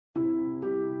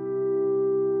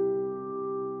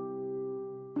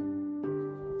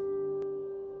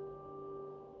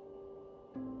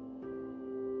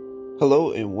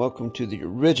Hello and welcome to the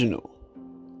original,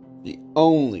 the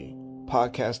only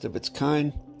podcast of its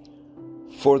kind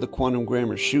for the Quantum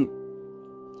Grammar Shoot,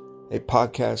 a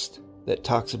podcast that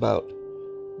talks about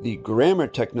the grammar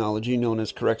technology known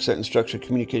as correct sentence structure,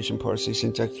 communication, parsing,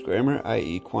 syntax grammar,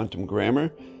 i.e. quantum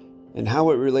grammar, and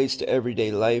how it relates to everyday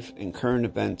life and current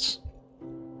events.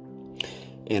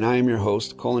 And I am your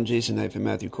host,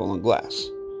 Jason-Matthew Glass.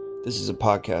 This is a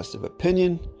podcast of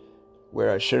opinion where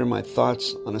I share my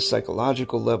thoughts on a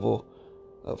psychological level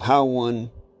of how one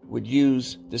would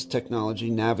use this technology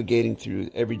navigating through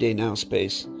everyday now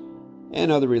space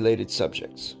and other related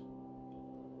subjects.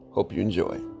 Hope you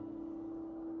enjoy.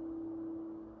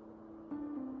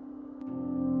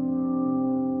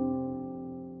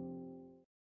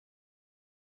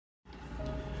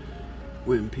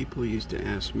 When people used to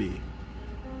ask me,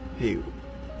 hey,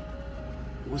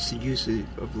 what's the use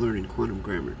of learning quantum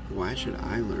grammar? Why should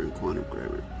I learn quantum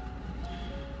grammar?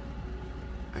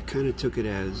 I kind of took it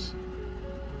as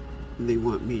they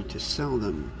want me to sell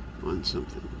them on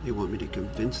something. They want me to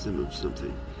convince them of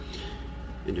something.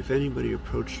 And if anybody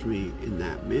approached me in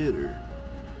that manner,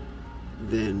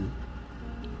 then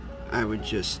I would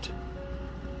just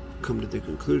come to the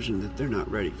conclusion that they're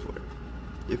not ready for it.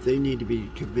 If they need to be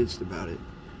convinced about it,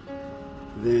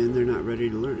 then they're not ready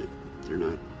to learn it. They're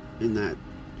not in that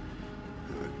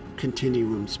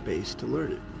continuum space to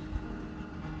learn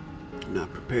it.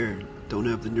 Not prepared, don't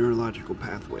have the neurological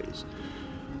pathways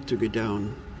to go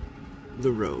down the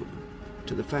road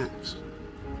to the facts.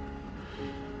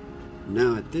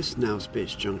 Now at this now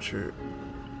space juncture,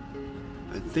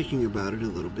 I'm thinking about it a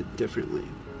little bit differently.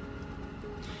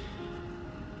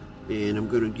 And I'm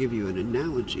going to give you an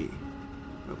analogy.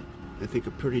 I think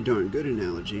a pretty darn good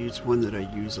analogy. It's one that I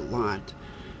use a lot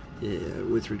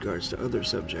with regards to other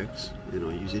subjects, and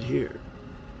I'll use it here.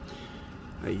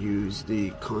 I use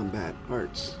the combat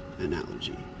arts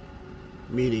analogy,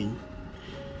 meaning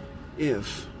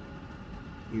if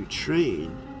you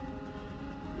train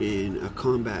in a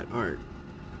combat art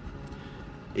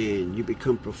and you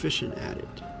become proficient at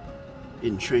it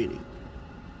in training,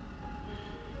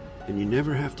 and you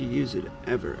never have to use it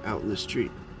ever out in the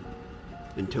street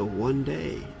until one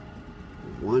day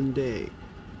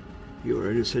you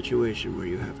are in a situation where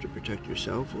you have to protect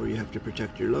yourself or you have to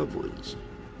protect your loved ones.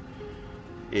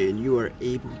 And you are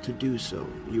able to do so.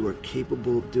 You are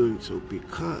capable of doing so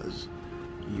because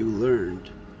you learned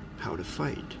how to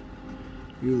fight.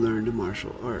 You learned a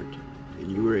martial art.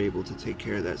 And you were able to take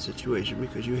care of that situation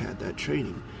because you had that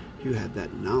training. You had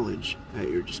that knowledge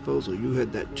at your disposal. You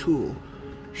had that tool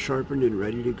sharpened and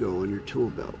ready to go on your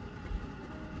tool belt.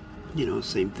 You know,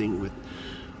 same thing with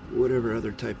whatever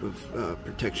other type of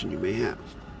protection you may have.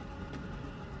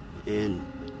 And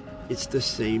it's the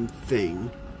same thing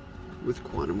with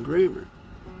quantum grammar.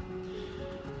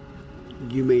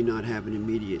 You may not have an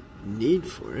immediate need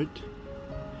for it,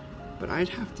 but I'd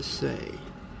have to say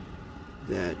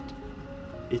that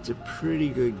it's a pretty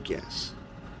good guess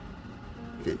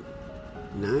that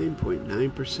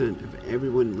 9.9% of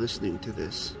everyone listening to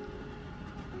this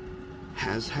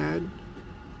has had,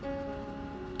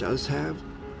 does have,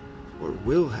 or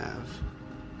will have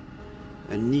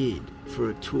a need for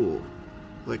a tool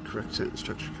like correct sentence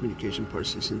structure, communication,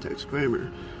 parsing, syntax,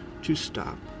 grammar to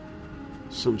stop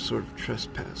some sort of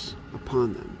trespass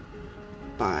upon them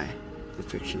by the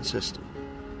fiction system.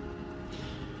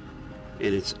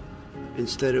 And it's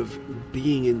instead of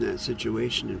being in that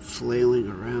situation and flailing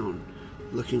around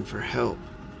looking for help,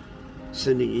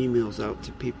 sending emails out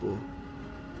to people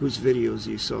whose videos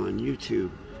you saw on YouTube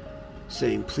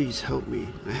saying, please help me,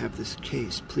 I have this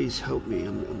case, please help me,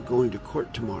 I'm going to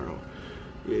court tomorrow.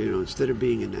 You know, instead of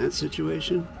being in that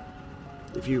situation,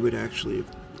 if you would actually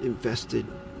have invested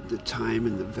the time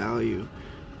and the value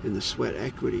and the sweat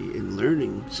equity in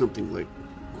learning something like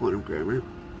quantum grammar,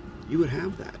 you would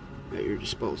have that at your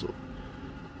disposal.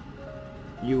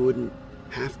 You wouldn't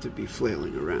have to be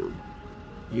flailing around.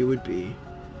 You would be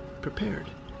prepared.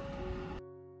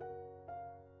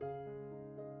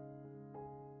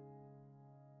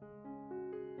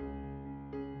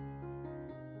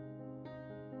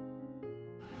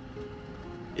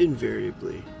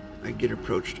 Invariably, I get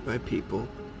approached by people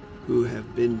who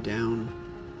have been down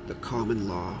the common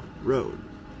law road.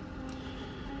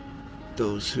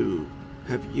 Those who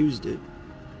have used it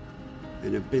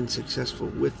and have been successful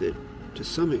with it to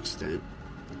some extent,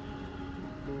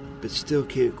 but still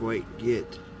can't quite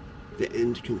get the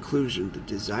end conclusion, the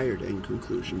desired end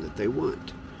conclusion that they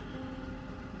want.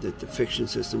 That the fiction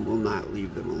system will not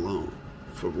leave them alone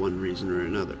for one reason or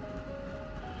another.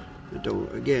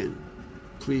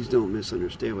 Please don't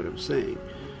misunderstand what I'm saying.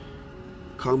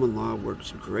 common law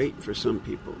works great for some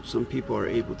people. Some people are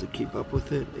able to keep up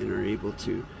with it and are able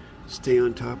to stay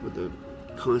on top of the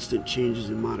constant changes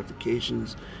and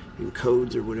modifications and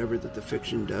codes or whatever that the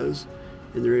fiction does,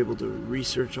 and they're able to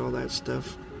research all that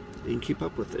stuff and keep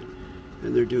up with it,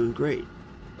 and they're doing great.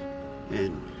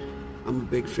 And I'm a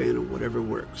big fan of whatever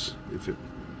works. If it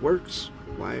works,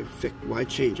 why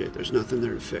change it? There's nothing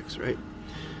there to fix, right?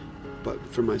 But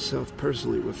for myself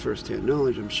personally, with first-hand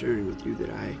knowledge, I'm sharing with you that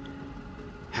I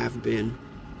have been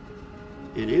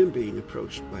and am being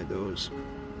approached by those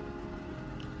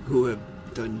who have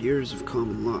done years of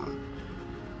common law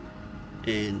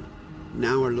and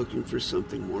now are looking for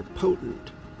something more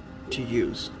potent to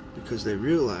use, because they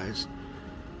realize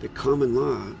that common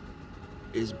law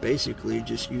is basically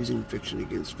just using fiction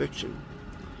against fiction.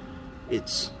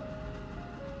 It's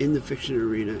in the fiction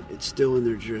arena, it's still in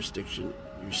their jurisdiction.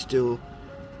 You're still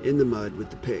in the mud with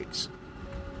the pigs.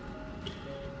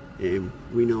 And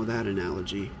we know that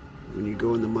analogy. When you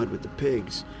go in the mud with the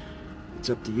pigs, it's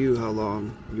up to you how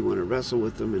long you want to wrestle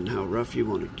with them and how rough you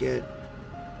want to get.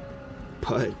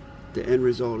 But the end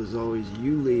result is always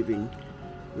you leaving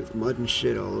with mud and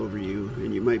shit all over you,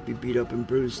 and you might be beat up and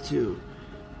bruised too,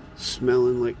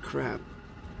 smelling like crap.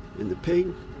 And the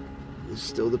pig is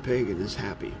still the pig and is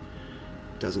happy.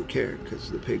 Doesn't care,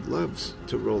 because the pig loves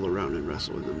to roll around and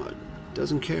wrestle in the mud.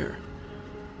 Doesn't care.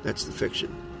 That's the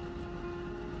fiction.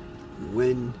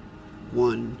 When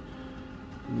one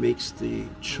makes the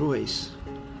choice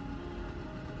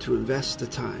to invest the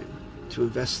time, to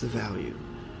invest the value,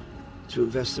 to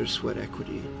invest their sweat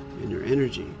equity and their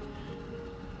energy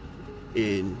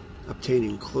in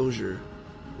obtaining closure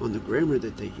on the grammar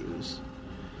that they use,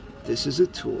 this is a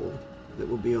tool that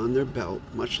will be on their belt,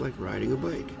 much like riding a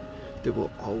bike, that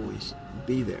will always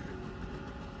be there.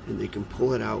 And they can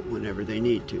pull it out whenever they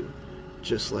need to,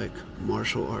 just like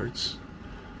martial arts,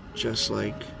 just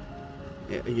like,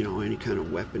 you know, any kind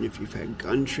of weapon if you've had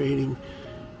gun training,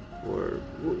 or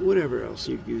whatever else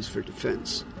you use for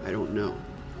defense. I don't know.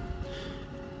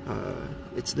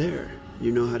 It's there.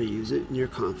 You know how to use it, and you're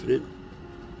confident,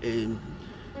 and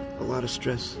a lot of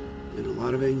stress and a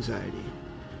lot of anxiety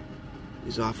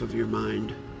is off of your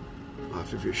mind,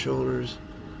 off of your shoulders,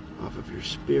 off of your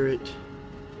spirit,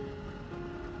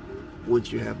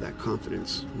 once you have that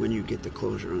confidence, when you get the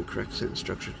closure on correct sentence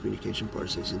structure, communication,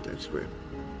 parsing, syntax, grammar.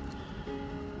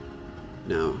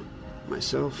 Now,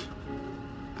 myself,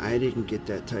 I didn't get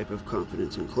that type of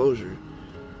confidence and closure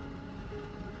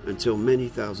until many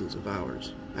thousands of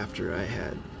hours after I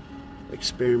had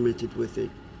experimented with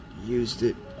it, used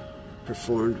it,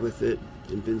 performed with it,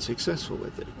 and been successful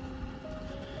with it.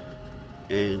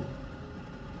 And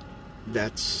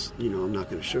that's, you know, I'm not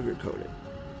going to sugarcoat it.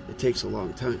 It takes a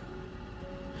long time.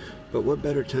 But what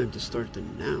better time to start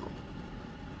than now?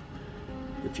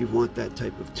 If you want that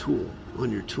type of tool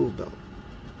on your tool belt.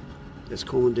 As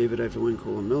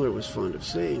David-WYNN Miller was fond of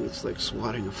saying, it's like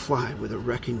swatting a fly with a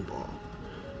wrecking ball.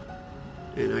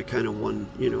 And I kind of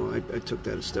I took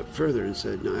that a step further and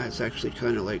said, no, it's actually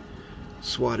kind of like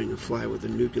swatting a fly with a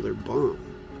nuclear bomb.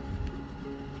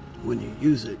 When you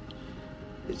use it,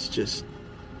 it's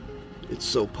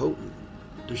so potent.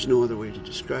 There's no other way to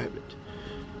describe it.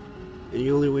 And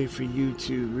the only way for you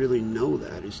to really know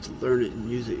that is to learn it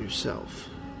and use it yourself.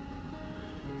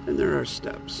 And there are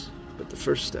steps, but the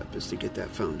first step is to get that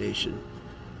foundation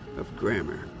of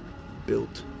grammar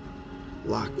built,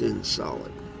 locked in,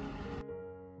 solid.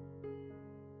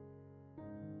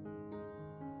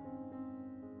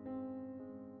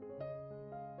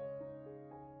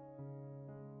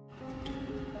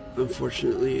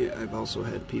 Unfortunately, I've also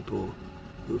had people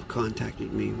who have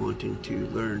contacted me wanting to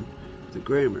learn the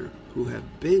grammar, who have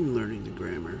been learning the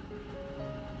grammar,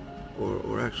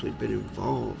 or actually been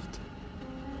involved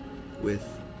with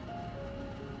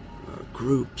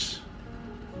groups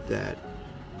that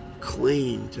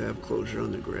claim to have closure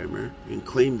on the grammar and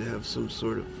claim to have some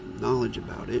sort of knowledge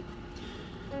about it.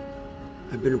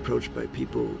 I've been approached by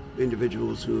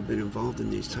individuals who have been involved in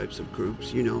these types of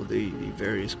groups, you know, the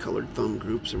various colored thumb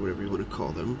groups or whatever you want to call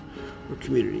them, or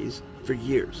communities, for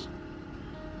years.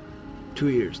 2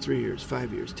 years, 3 years,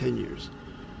 5 years, 10 years.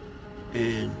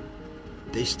 And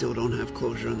they still don't have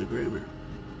closure on the grammar.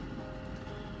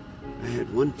 I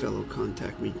had one fellow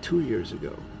contact me 2 years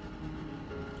ago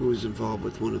who was involved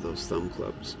with one of those thumb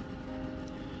clubs.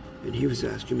 And he was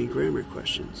asking me grammar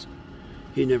questions.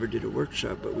 He never did a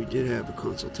workshop, but we did have a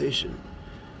consultation.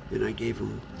 And I gave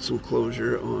him some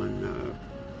closure on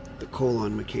the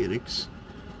colon mechanics,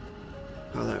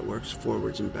 how that works,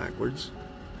 forwards and backwards.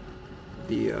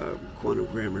 The quantum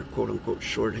grammar, quote-unquote,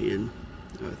 shorthand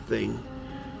thing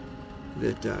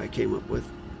that I came up with.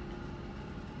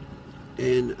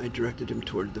 And I directed him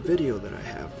toward the video that I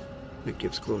have that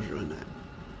gives closure on that.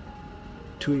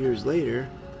 2 years later,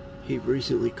 he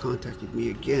recently contacted me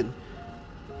again,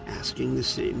 asking the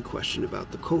same question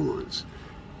about the colons.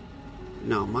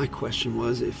 Now, my question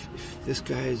was, if this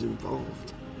guy is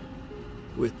involved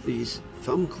with these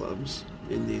thumb clubs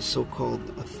and these so-called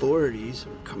authorities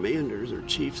or commanders or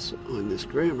chiefs on this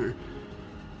grammar,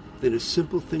 then a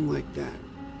simple thing like that,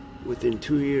 within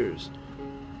 2 years,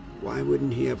 why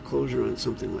wouldn't he have closure on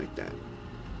something like that?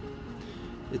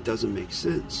 It doesn't make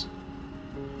sense.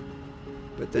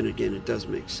 But then again, it does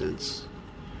make sense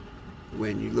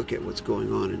when you look at what's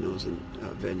going on in those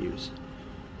venues.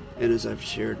 And as I've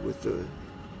shared with the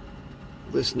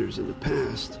listeners in the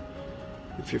past,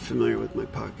 if you're familiar with my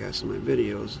podcast and my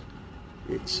videos,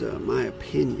 it's my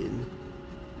opinion,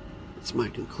 it's my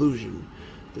conclusion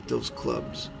that those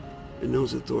clubs and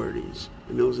those authorities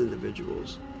and those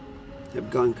individuals have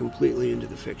gone completely into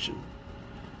the fiction.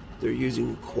 They're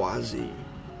using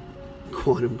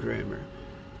quasi-quantum grammar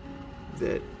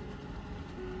that,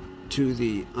 to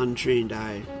the untrained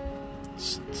eye,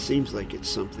 seems like it's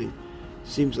something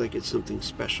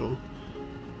special,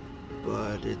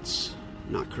 but it's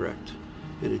not correct,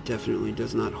 and it definitely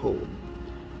does not hold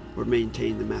or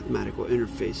maintain the mathematical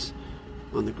interface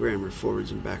on the grammar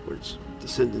forwards and backwards. The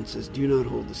sentences do not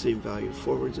hold the same value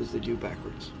forwards as they do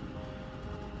backwards.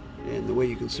 And the way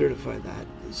you can certify that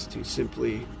is to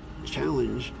simply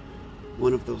challenge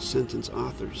one of those sentence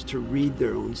authors to read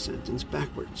their own sentence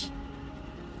backwards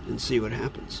and see what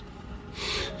happens.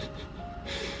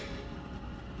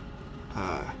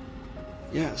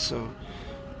 So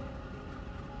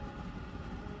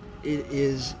it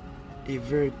is a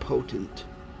very potent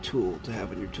tool to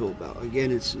have in your tool belt.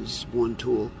 Again, it's just one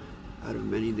tool out of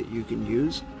many that you can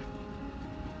use,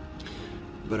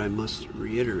 but I must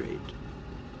reiterate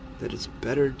that it's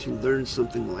better to learn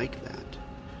something like that,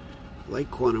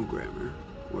 like quantum grammar,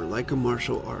 or like a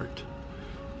martial art,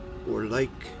 or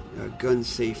like gun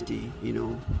safety,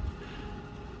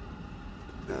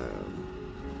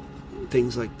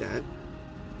 things like that,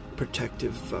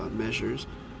 protective measures.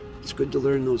 It's good to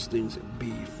learn those things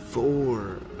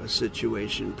before a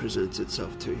situation presents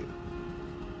itself to you,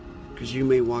 because you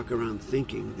may walk around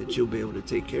thinking that you'll be able to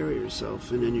take care of yourself,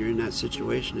 and then you're in that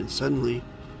situation and suddenly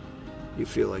you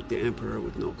feel like the emperor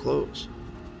with no clothes.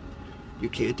 You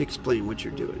can't explain what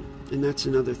you're doing. And that's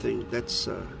another thing.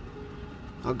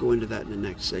 I'll go into that in the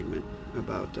next segment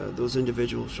about those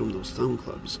individuals from those thumb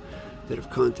clubs that have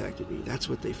contacted me. That's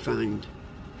what they find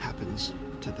happens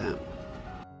to them.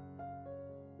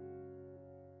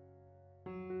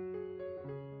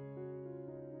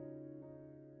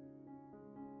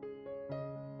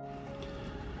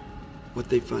 What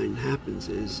they find happens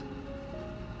is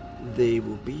they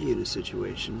will be in a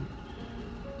situation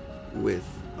with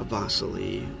a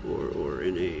Vasily or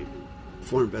in a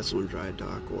foreign vessel in dry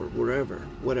dock or whatever.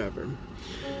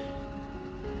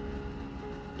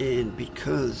 And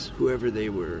because whoever they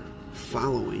were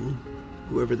following,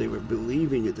 whoever they were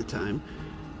believing at the time,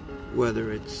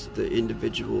 whether it's the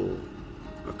individual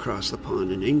across the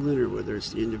pond in England or whether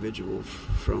it's the individual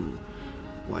from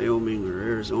Wyoming or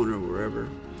Arizona or wherever,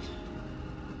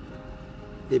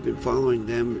 they've been following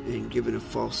them and given a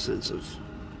false sense of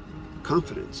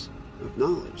confidence, of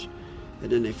knowledge. And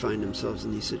then they find themselves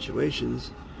in these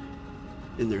situations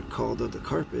and they're called on the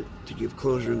carpet to give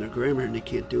closure in their grammar, and they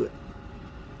can't do it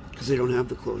because they don't have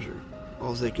the closure.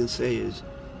 All they can say is,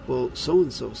 well,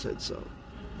 so-and-so said so.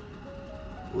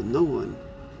 Well, no one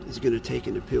is going to take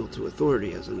an appeal to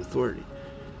authority as an authority.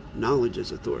 Knowledge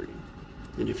is authority.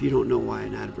 And if you don't know why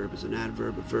an adverb is an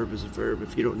adverb, a verb is a verb,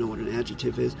 if you don't know what an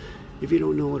adjective is, if you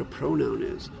don't know what a pronoun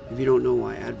is, if you don't know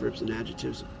why adverbs and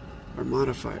adjectives are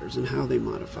modifiers and how they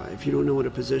modify, if you don't know what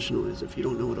a positional is, if you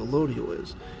don't know what a lodial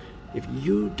is, if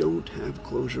you don't have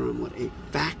closure on what a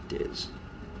fact is,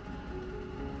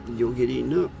 you'll get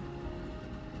eaten up.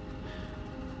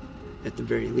 At the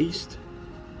very least,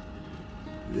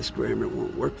 this grammar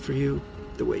won't work for you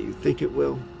the way you think it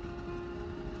will,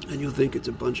 and you'll think it's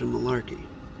a bunch of malarkey.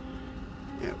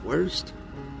 At worst,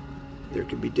 there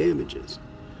could be damages.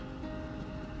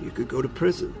 You could go to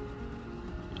prison.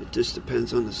 It just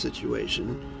depends on the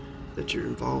situation that you're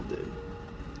involved in.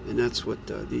 And that's what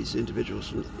these individuals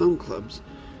from the thumb clubs,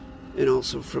 and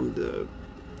also from the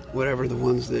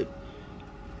ones that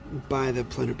buy the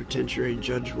plenipotentiary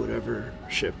judge whatever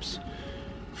ships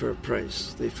for a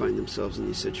price, they find themselves in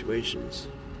these situations.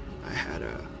 I had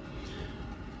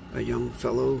a young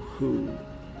fellow who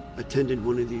attended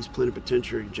one of these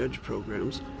plenipotentiary judge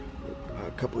programs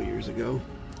a couple years ago,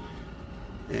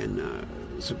 and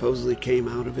supposedly came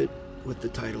out of it with the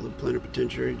title of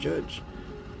plenipotentiary judge.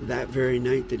 that very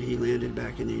night that he landed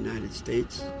back in the United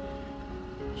States,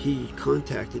 he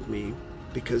contacted me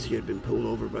because he had been pulled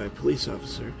over by a police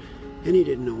officer and he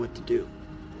didn't know what to do.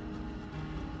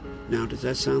 Now, does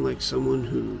that sound like someone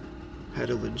who had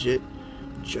a legit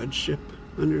judgeship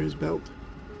under his belt?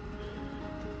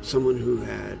 Someone who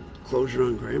had closure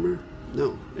on grammar?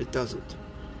 No, it doesn't.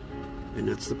 And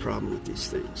that's the problem with these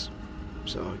things.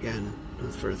 So again,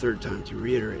 for a third time to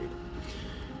reiterate,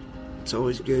 it's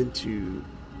always good to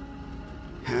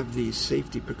have these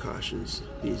safety precautions,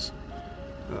 these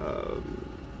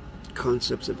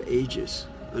concepts of Aegis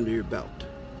under your belt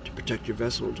to protect your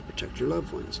vessel and to protect your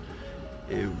loved ones.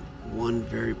 And one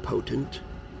very potent,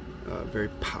 very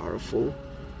powerful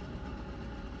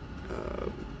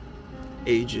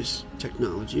Aegis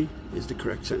technology is the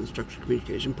correct sentence structure,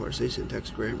 communication, parsing, syntax,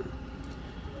 grammar.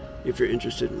 If you're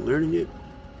interested in learning it,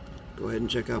 go ahead and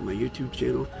check out my YouTube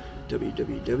channel,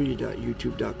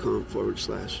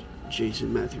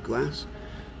 www.youtube.com/Jason Matthew Glass.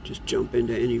 Just jump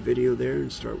into any video there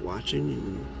and start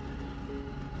watching,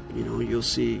 and you'll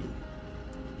see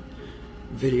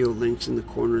video links in the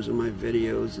corners of my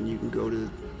videos, and you can go to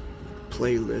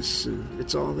playlists, and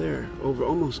it's all there. Over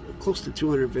almost close to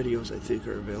 200 videos I think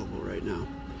are available right now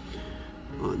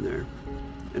on there.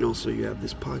 And also you have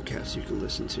this podcast you can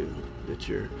listen to, that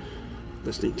you're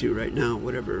listening to right now,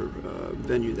 whatever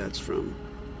venue that's from.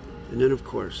 And then of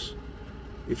course,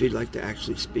 if you'd like to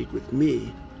actually speak with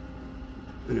me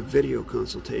in a video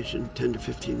consultation, 10 to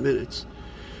 15 minutes,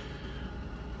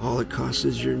 all it costs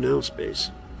is your now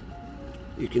space.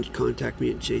 You can contact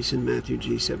me at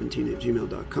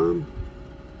jasonmatthewg17@gmail.com.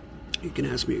 You can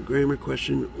ask me a grammar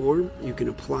question, or you can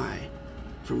apply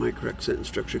for my correct sentence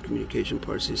structure, communication,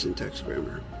 parsing, syntax,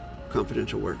 grammar,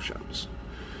 confidential workshops.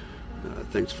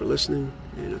 Thanks for listening,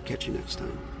 and I'll catch you next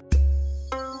time.